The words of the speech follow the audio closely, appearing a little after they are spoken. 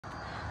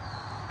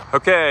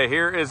Okay,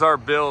 here is our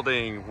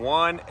building,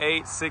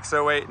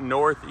 18608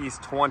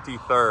 Northeast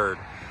 23rd.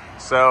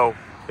 So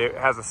it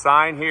has a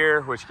sign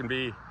here, which can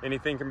be,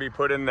 anything can be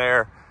put in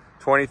there.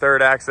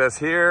 23rd access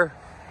here,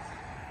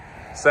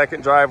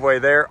 second driveway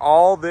there.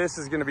 All this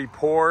is gonna be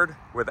poured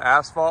with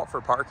asphalt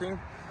for parking.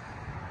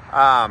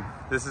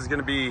 This is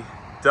gonna be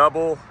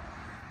double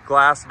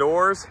glass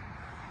doors.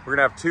 We're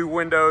gonna have two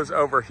windows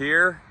over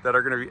here that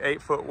are gonna be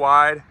 8 foot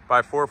wide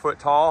by 4 foot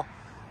tall.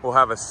 We'll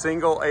have a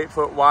single 8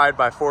 foot wide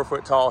by 4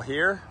 foot tall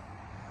here.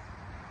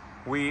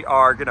 We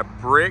are gonna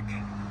brick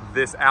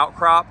this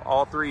outcrop,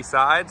 all three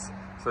sides.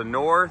 So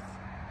north,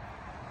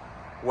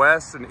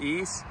 west, and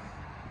east.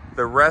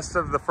 The rest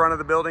of the front of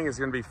the building is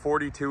gonna be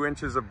 42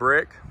 inches of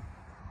brick.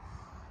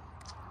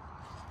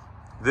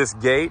 This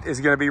gate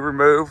is gonna be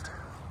removed.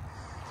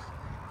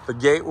 The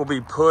gate will be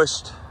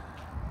pushed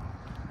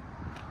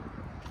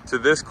to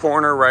this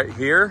corner right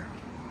here.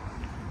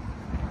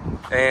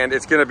 And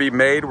it's gonna be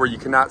made where you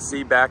cannot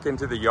see back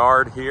into the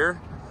yard here.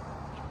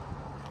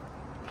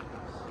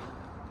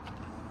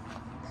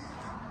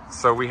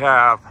 So we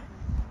have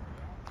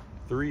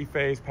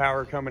 3-phase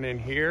power coming in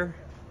here.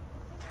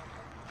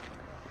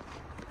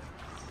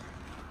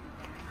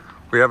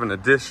 We have an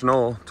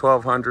additional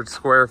 1,200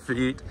 square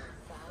feet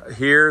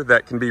here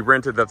that can be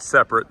rented, that's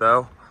separate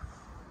though.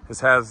 This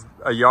has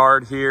a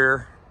yard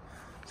here.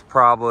 It's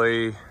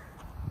probably,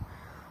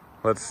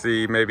 let's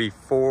see, maybe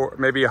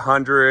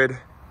 100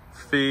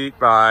 feet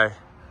by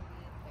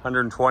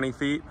 120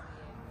 feet,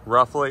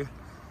 roughly.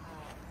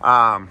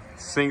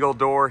 Single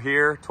door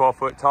here, 12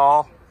 foot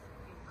tall.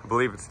 I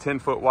believe it's 10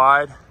 foot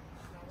wide.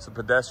 It's a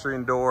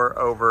pedestrian door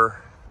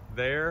over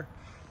there.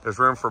 There's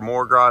room for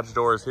more garage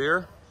doors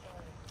here.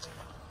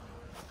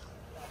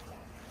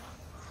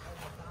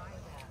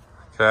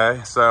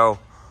 Okay, so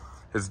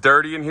it's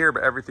dirty in here,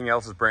 but everything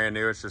else is brand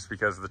new. It's just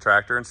because of the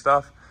tractor and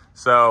stuff.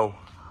 So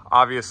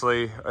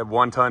obviously a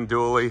 1-ton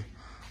dually,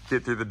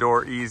 get through the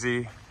door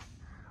easy.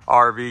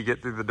 RV,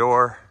 get through the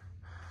door.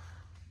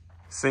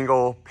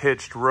 Single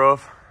pitched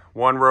roof,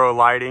 1 row of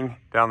lighting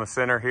down the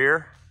center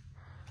here.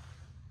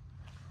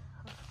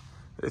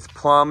 It's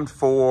plumbed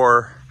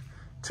for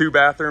 2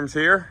 bathrooms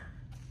here,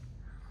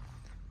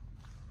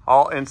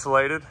 all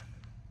insulated.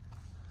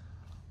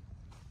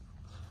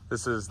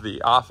 This is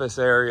the office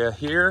area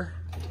here.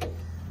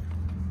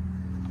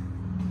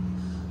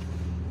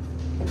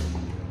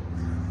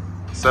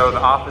 So the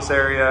office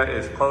area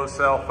is closed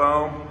cell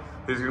foam.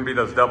 These are gonna be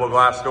those double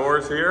glass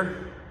doors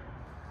here.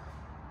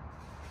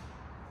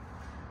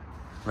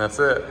 And that's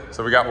it.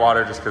 So we got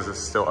water just because it's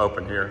still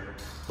open here.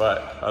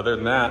 But other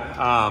than that,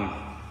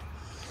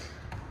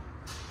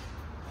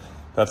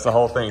 that's the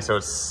whole thing. So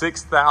it's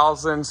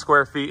 6,000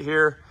 square feet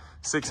here,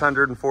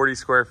 640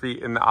 square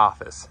feet in the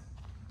office.